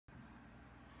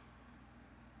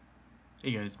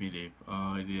Hey guys, me Dave.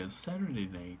 It is Saturday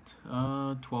night,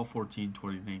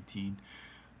 12/14/2019.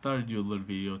 Thought I'd do a little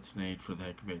video tonight for the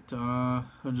heck of it.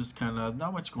 I'm just kind of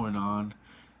not much going on,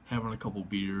 having a couple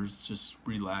beers, just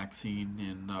relaxing,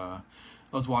 and I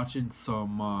was watching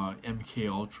some MK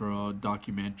Ultra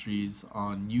documentaries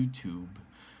on YouTube.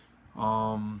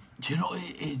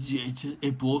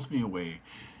 It blows me away.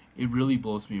 It really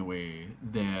blows me away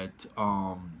that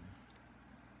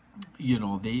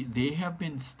they have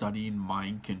been studying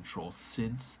mind control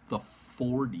since the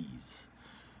 40s,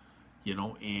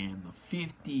 and the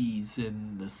 50s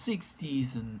and the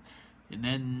 60s, and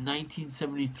then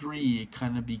 1973 it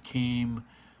kind of became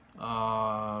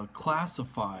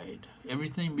classified.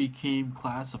 Everything became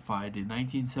classified in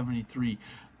 1973.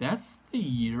 That's the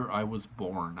year I was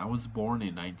born. I was born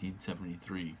in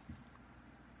 1973.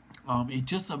 It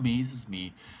just amazes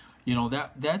me.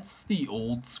 That's the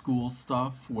old school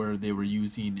stuff where they were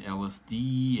using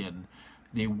LSD and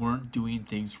they weren't doing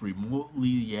things remotely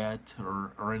yet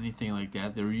or anything like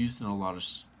that. They were using a lot of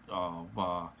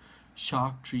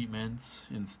shock treatments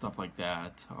and stuff like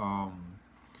that.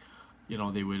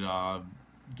 They would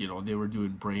they were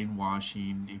doing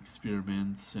brainwashing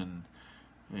experiments and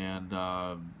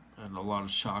a lot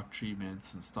of shock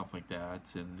treatments and stuff like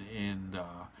that, and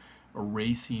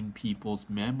erasing people's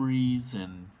memories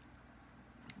and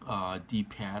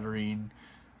depattering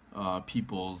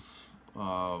people's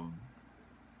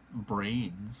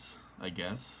brains, I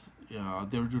guess. They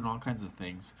were doing all kinds of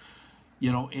things,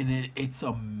 and it's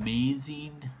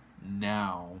amazing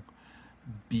now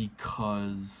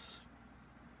because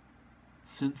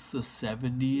since the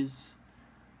 70s,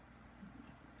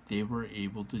 they were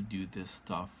able to do this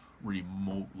stuff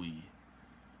remotely.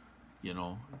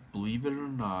 Believe it or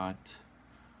not,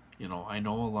 I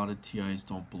know a lot of TIs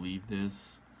don't believe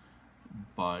this,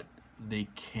 but they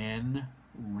can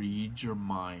read your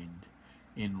mind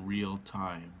in real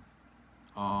time.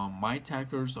 My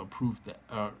attackers proved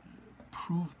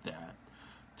that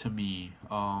to me.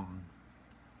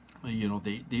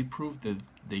 They proved that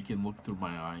they can look through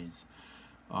my eyes.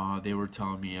 They were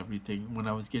telling me everything when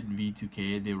I was getting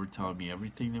V2K. They were telling me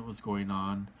everything that was going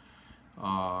on.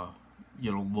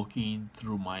 Looking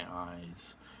through my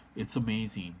eyes. It's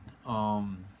amazing.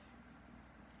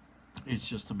 It's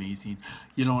just amazing.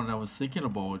 And I was thinking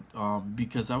about,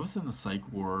 because I was in the psych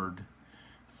ward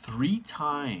 3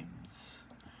 times.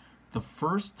 The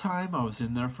first time I was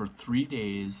in there for 3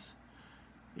 days.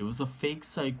 It was a fake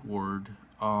psych ward.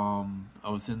 I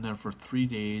was in there for 3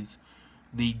 days.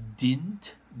 They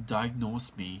didn't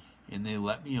diagnose me, and they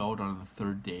let me out on the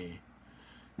third day.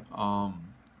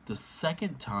 The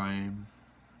second time,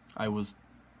 I was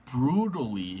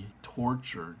brutally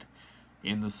tortured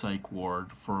in the psych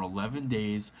ward for 11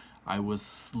 days. I was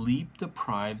sleep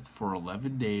deprived for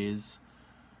 11 days.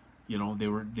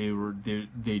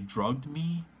 They drugged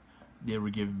me. They were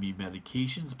giving me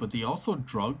medications, but they also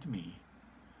drugged me.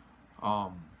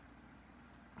 Um,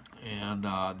 and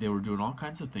they were doing all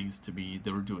kinds of things to me.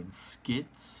 They were doing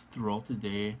skits throughout the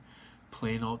day,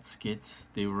 playing out skits.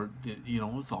 It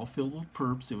was all filled with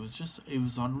perps. It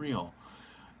was unreal.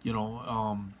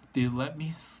 They let me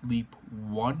sleep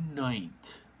one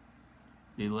night.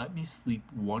 They let me sleep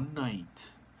one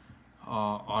night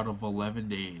out of 11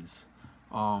 days.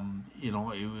 It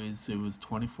was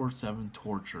 24/7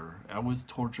 torture. I was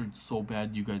tortured so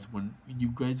bad you guys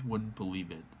wouldn't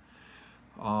believe it.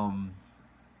 Um,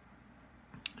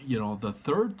 the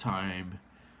third time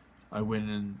I went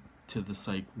into the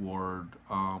psych ward,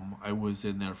 I was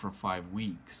in there for 5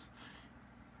 weeks.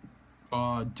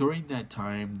 During that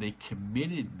time, they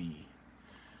committed me.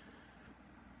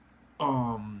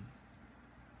 Um,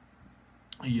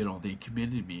 they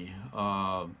committed me.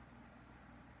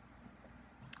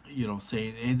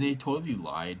 Saying, and they totally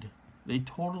lied. They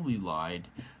totally lied.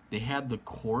 They had the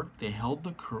court. They held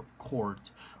the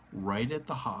court right at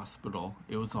the hospital.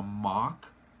 It was a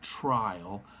mock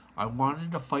trial. I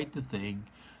wanted to fight the thing,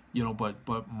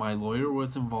 but my lawyer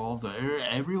was involved.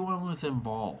 Everyone was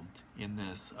involved in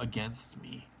this against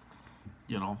me.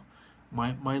 You know,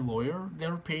 my lawyer, they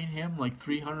were paying him like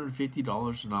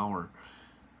 $350 an hour.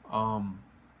 Um,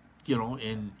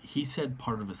 and he said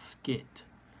part of a skit.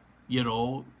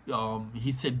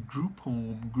 He said group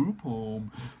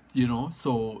home.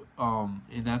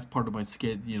 And that's part of my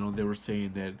skit. They were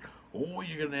saying that, oh,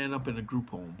 you're gonna end up in a group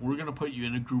home. We're gonna put you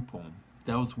in a group home.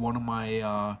 That was one of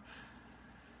my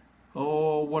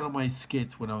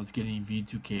skits when I was getting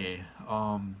V2K.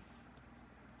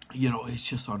 It's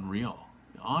just unreal.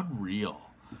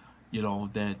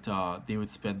 That they would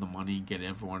spend the money and get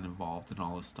everyone involved in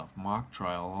all this stuff, mock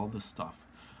trial, all this stuff.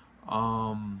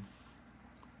 Um,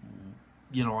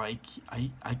 you know, I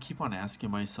keep on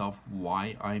asking myself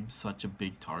why I'm such a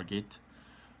big target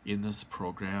in this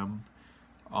program.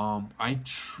 I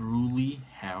truly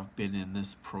have been in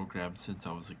this program since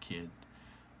I was a kid,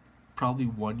 probably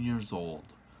 1 years old.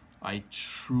 I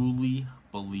truly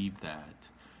believe that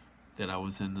I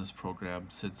was in this program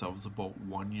since I was about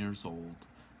 1 years old,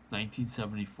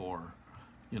 1974.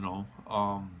 You know,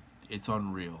 it's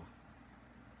unreal.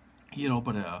 You know,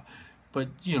 but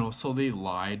you know, so they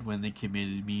lied when they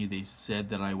committed me. They said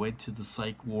that I went to the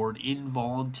psych ward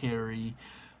involuntary,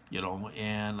 you know,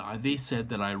 and they said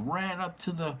that I ran up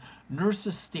to the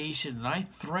nurse's station and I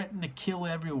threatened to kill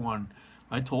everyone.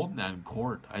 I told them that in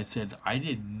court. I said I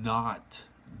did not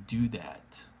do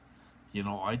that. You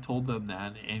know, I told them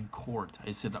that in court.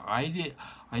 I said I did.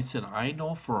 I said I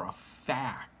know for a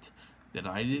fact that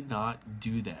I did not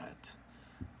do that.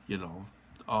 You know,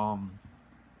 um,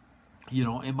 you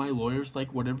know, and my lawyer's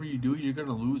like, whatever you do, you're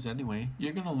gonna lose anyway.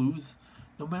 You're gonna lose,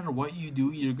 no matter what you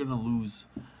do. You're gonna lose.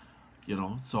 You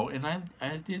know, so and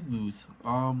I did lose.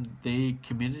 They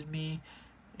committed me,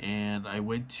 and I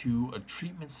went to a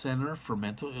treatment center for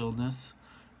mental illness,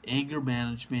 anger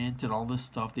management, and all this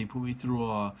stuff. They put me through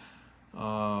a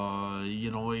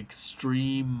you know,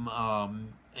 extreme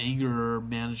anger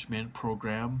management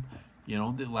program, you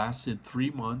know, that lasted 3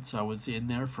 months. I was in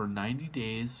there for 90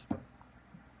 days.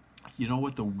 You know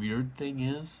what the weird thing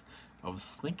is? I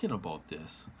was thinking about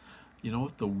this. You know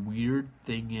what the weird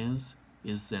thing is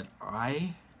that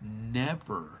I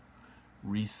never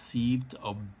received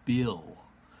a bill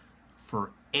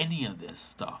for any of this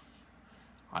stuff.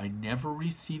 I never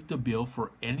received a bill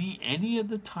for any of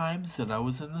the times that I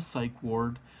was in the psych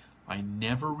ward. I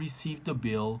never received a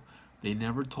bill. They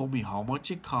never told me how much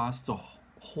it cost to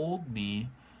hold me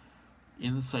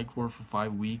in the psych ward for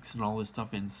 5 weeks and all this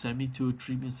stuff and send me to a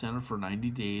treatment center for 90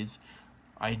 days.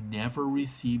 I never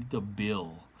received a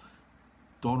bill.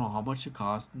 Don't know how much it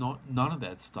cost. No, none of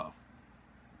that stuff.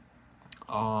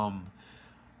 Um,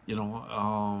 you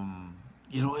know,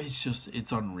 it's just,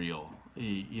 it's unreal.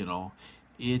 You know,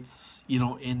 it's, you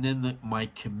know, and then my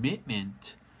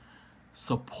commitment,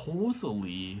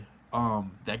 supposedly,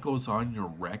 that goes on your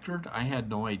record. I had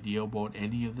no idea about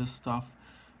any of this stuff,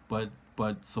 but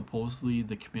supposedly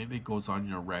the commitment goes on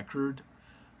your record.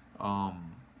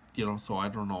 You know, so I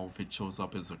don't know if it shows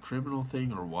up as a criminal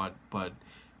thing or what, but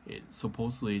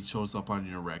supposedly it shows up on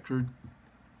your record.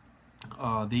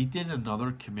 They did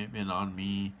another commitment on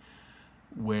me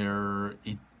where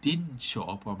it didn't show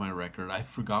up on my record. I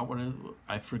forgot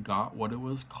what it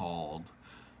was called.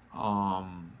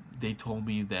 They told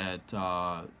me that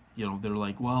you know, they're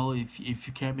like, well, if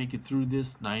you can't make it through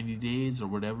this 90 days or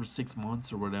whatever, 6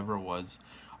 months or whatever it was,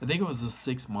 I think it was a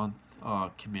 6 month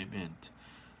commitment.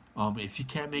 If you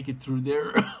can't make it through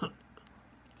there,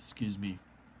 excuse me,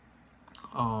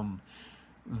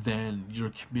 then your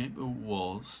commitment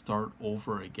will start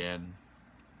over again.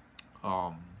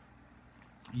 Um,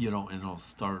 you know, and it'll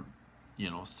start, you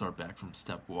know, start back from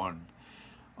step one.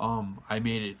 I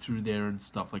made it through there and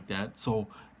stuff like that. So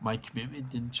my commitment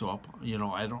didn't show up. You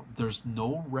know, there's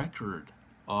no record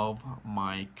of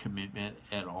my commitment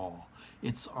at all.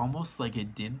 It's almost like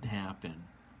it didn't happen.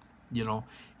 You know,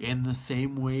 in the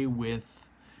same way with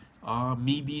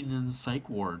me being in the psych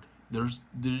ward.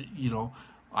 You know,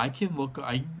 I can go to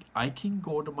I can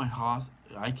go to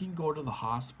the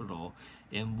hospital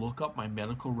and look up my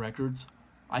medical records.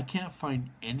 I can't find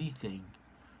anything.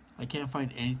 I can't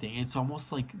find anything. It's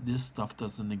almost like this stuff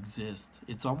doesn't exist.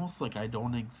 It's almost like I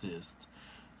don't exist.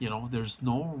 You know, there's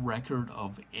no record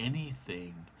of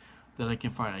anything that I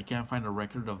can find. I can't find a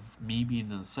record of me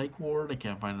being in the psych ward. I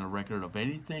can't find a record of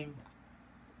anything.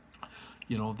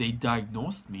 You know, they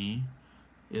diagnosed me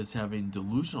as having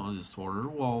delusional disorder.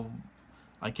 Well,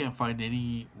 I can't find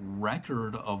any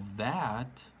record of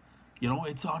that. You know,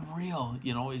 it's unreal.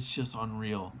 You know, it's just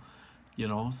unreal. You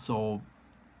know, so,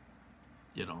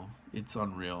 you know, it's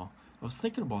unreal. I was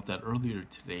thinking about that earlier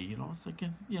today. You know, I was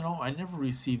thinking, you know, I never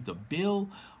received a bill.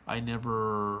 I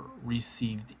never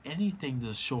received anything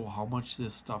to show how much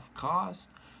this stuff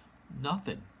cost.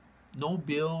 Nothing. No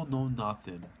bill, no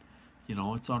nothing. You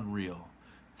know, it's unreal.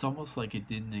 It's almost like it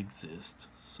didn't exist.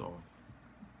 So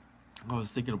I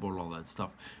was thinking about all that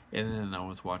stuff, and then I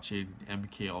was watching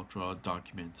MK Ultra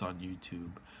documents on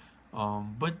YouTube.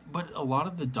 But a lot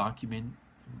of the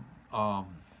um,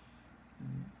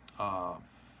 uh,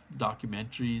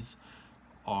 documentaries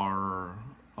are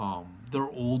they're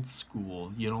old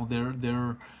school. You know,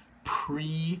 they're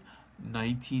pre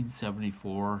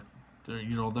 1974.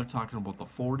 You know, they're talking about the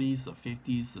 40s, the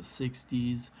 50s, the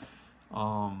 60s.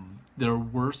 There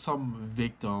were some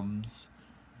victims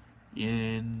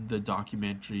in the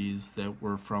documentaries that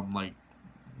were from like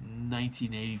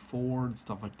 1984 and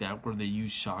stuff like that, where they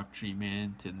used shock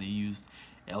treatment and they used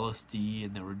LSD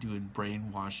and they were doing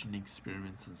brainwashing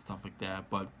experiments and stuff like that.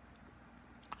 But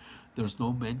there's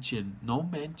no mention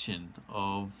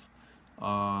of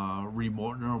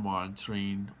remote neural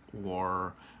monitoring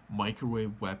or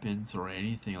microwave weapons or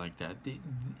anything like that. They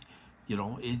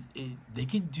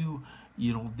can do,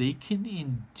 they can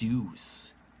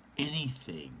induce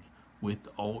anything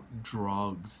without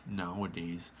drugs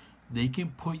nowadays. They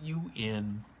can put you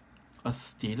in a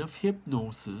state of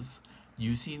hypnosis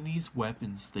using these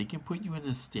weapons. They can put you in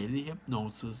a state of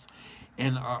hypnosis.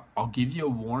 And I'll give you a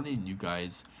warning, you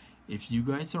guys. If you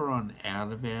guys are on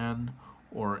Ativan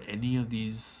or any of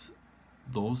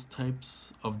those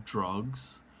types of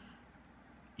drugs,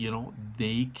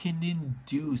 they can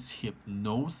induce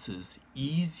hypnosis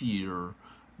easier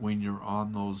when you're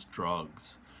on those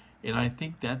drugs. And I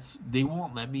think they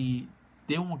won't give me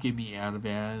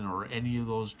Ativan or any of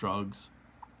those drugs.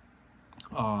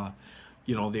 They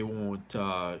won't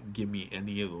give me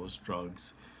any of those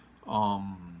drugs.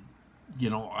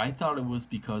 I thought it was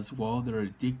because, well, they're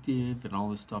addictive and all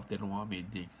this stuff. They don't want me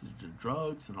addicted to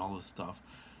drugs and all this stuff.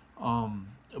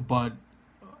 But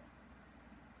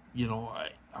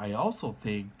I also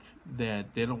think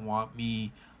that they don't want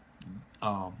me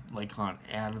like on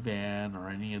Ativan or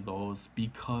any of those,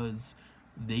 because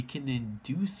they can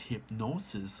induce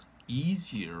hypnosis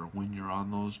easier when you're on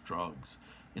those drugs,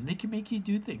 and they can make you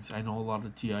do things. I know a lot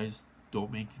of TIs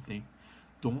don't think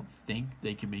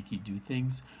they can make you do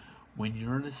things. When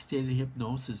you're in a state of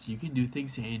hypnosis, you can do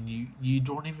things and you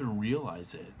don't even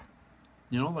realize it.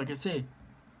 Like I say,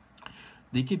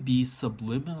 they could be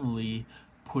subliminally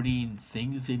putting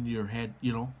things into your head,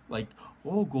 like,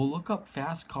 oh, go look up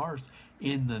fast cars.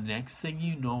 And the next thing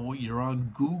you know, you're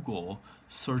on Google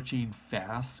searching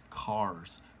fast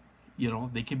cars.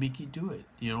 They can make you do it.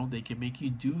 They can make you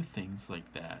do things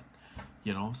like that.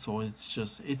 So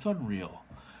it's unreal.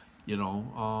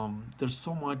 There's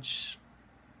so much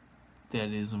that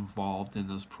is involved in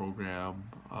this program.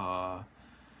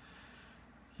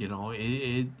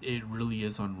 It really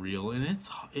is unreal, and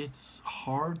it's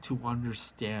hard to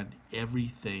understand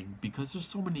everything because there's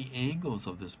so many angles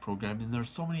of this program, and there's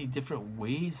so many different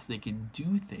ways they can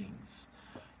do things.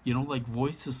 Like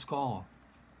voice to skull.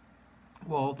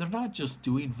 Well, they're not just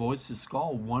doing voice to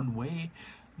skull one way.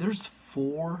 There's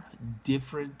 4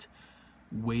 different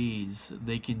ways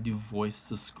they can do voice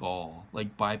to skull,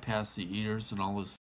 like bypass the ears and all this